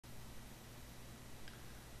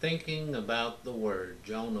Thinking about the word,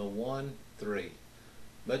 Jonah 1:3.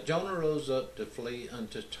 But Jonah rose up to flee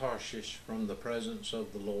unto Tarshish from the presence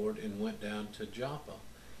of the Lord, and went down to Joppa.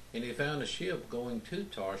 And he found a ship going to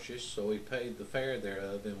Tarshish, so he paid the fare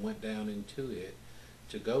thereof, and went down into it,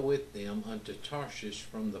 to go with them unto Tarshish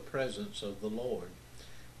from the presence of the Lord.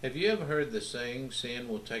 Have you ever heard the saying, sin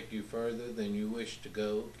will take you further than you wish to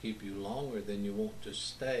go, keep you longer than you want to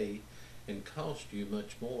stay, and cost you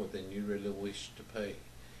much more than you really wish to pay?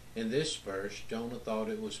 In this verse, Jonah thought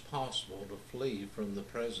it was possible to flee from the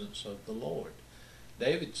presence of the Lord.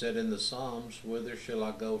 David said in the Psalms, "Whither shall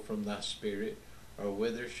I go from thy spirit, or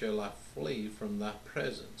whither shall I flee from thy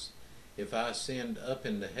presence? If I ascend up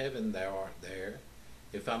into heaven, thou art there.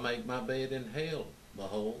 If I make my bed in hell,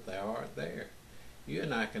 behold, thou art there." You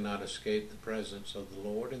and I cannot escape the presence of the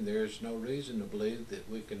Lord, and there is no reason to believe that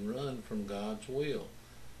we can run from God's will.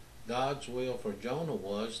 God's will for Jonah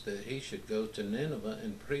was that he should go to Nineveh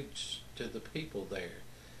and preach to the people there.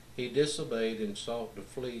 He disobeyed and sought to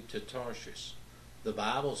flee to Tarshish. The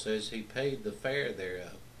Bible says he paid the fare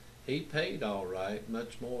thereof. He paid all right,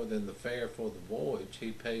 much more than the fare for the voyage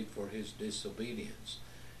he paid for his disobedience.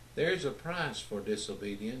 There is a price for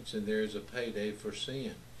disobedience, and there is a payday for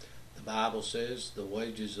sin. The Bible says the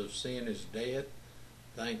wages of sin is death.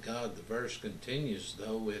 Thank God the verse continues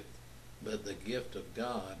though with, "But the gift of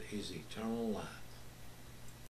God is eternal life."